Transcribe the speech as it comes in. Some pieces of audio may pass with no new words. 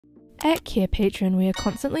At Carepatron, we are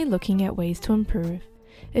constantly looking at ways to improve.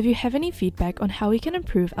 If you have any feedback on how we can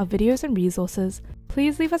improve our videos and resources,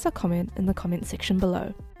 please leave us a comment in the comment section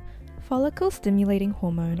below. Follicle-stimulating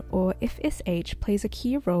hormone, or FSH, plays a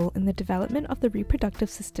key role in the development of the reproductive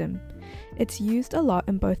system. It's used a lot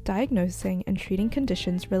in both diagnosing and treating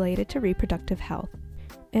conditions related to reproductive health.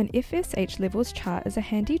 An FSH Levels Chart is a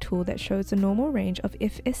handy tool that shows the normal range of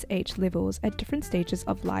FSH levels at different stages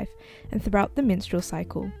of life and throughout the menstrual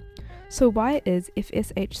cycle. So why is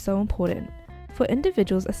FSH so important? For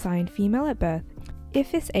individuals assigned female at birth,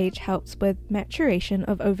 FSH helps with maturation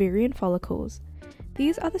of ovarian follicles.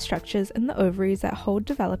 These are the structures in the ovaries that hold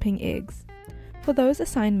developing eggs. For those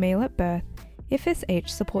assigned male at birth, FSH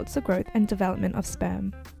supports the growth and development of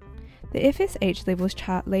sperm. The FSH Levels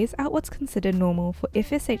Chart lays out what's considered normal for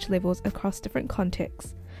FSH levels across different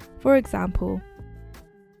contexts. For example,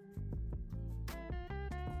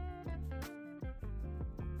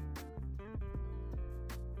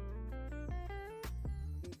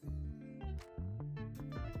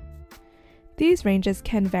 these ranges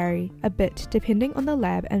can vary a bit depending on the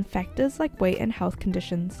lab, and factors like weight and health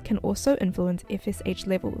conditions can also influence FSH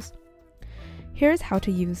levels. Here is how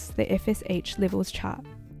to use the FSH Levels Chart.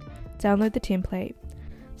 Download the template.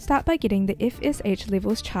 Start by getting the FSH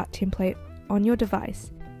Levels Chart template on your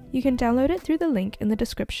device. You can download it through the link in the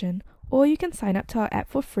description, or you can sign up to our app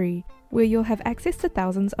for free, where you'll have access to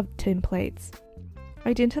thousands of templates.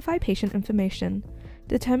 Identify patient information.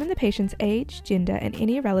 Determine the patient's age, gender, and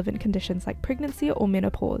any relevant conditions like pregnancy or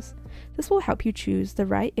menopause. This will help you choose the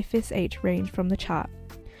right FSH range from the chart.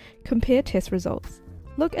 Compare test results.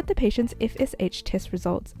 Look at the patient's FSH test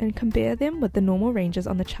results and compare them with the normal ranges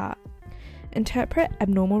on the chart. Interpret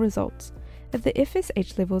abnormal results. If the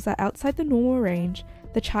FSH levels are outside the normal range,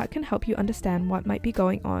 the chart can help you understand what might be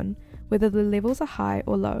going on, whether the levels are high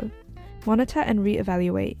or low. Monitor and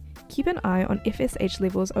re-evaluate. Keep an eye on FSH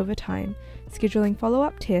levels over time, scheduling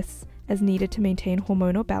follow-up tests as needed to maintain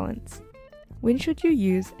hormonal balance. When should you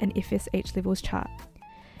use an FSH levels chart?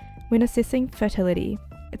 When assessing fertility.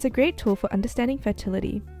 It's a great tool for understanding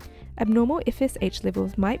fertility. Abnormal FSH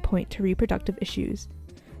levels might point to reproductive issues.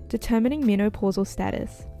 Determining menopausal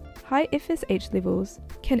status. High FSH levels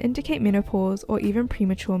can indicate menopause or even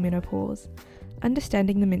premature menopause.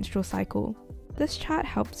 Understanding the menstrual cycle. This chart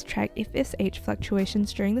helps track FSH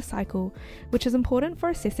fluctuations during the cycle, which is important for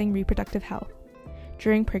assessing reproductive health.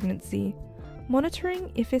 During pregnancy. Monitoring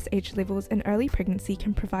FSH levels in early pregnancy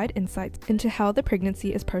can provide insights into how the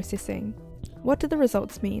pregnancy is processing. What do the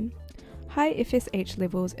results mean? High FSH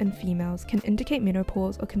levels in females can indicate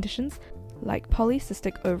menopause or conditions like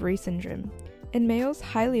polycystic ovary syndrome. In males,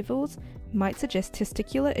 high levels might suggest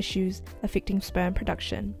testicular issues affecting sperm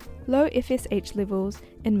production. Low FSH levels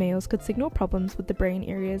in males could signal problems with the brain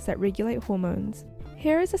areas that regulate hormones.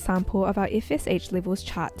 Here is a sample of our FSH levels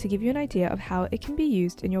chart to give you an idea of how it can be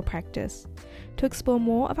used in your practice. To explore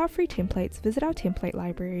more of our free templates, visit our template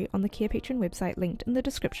library on the Carepatron website linked in the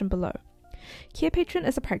description below. Carepatron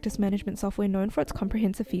is a practice management software known for its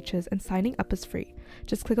comprehensive features, and signing up is free.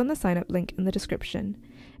 Just click on the sign up link in the description.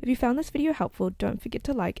 If you found this video helpful, don't forget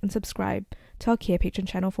to like and subscribe to our Carepatron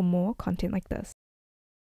channel for more content like this.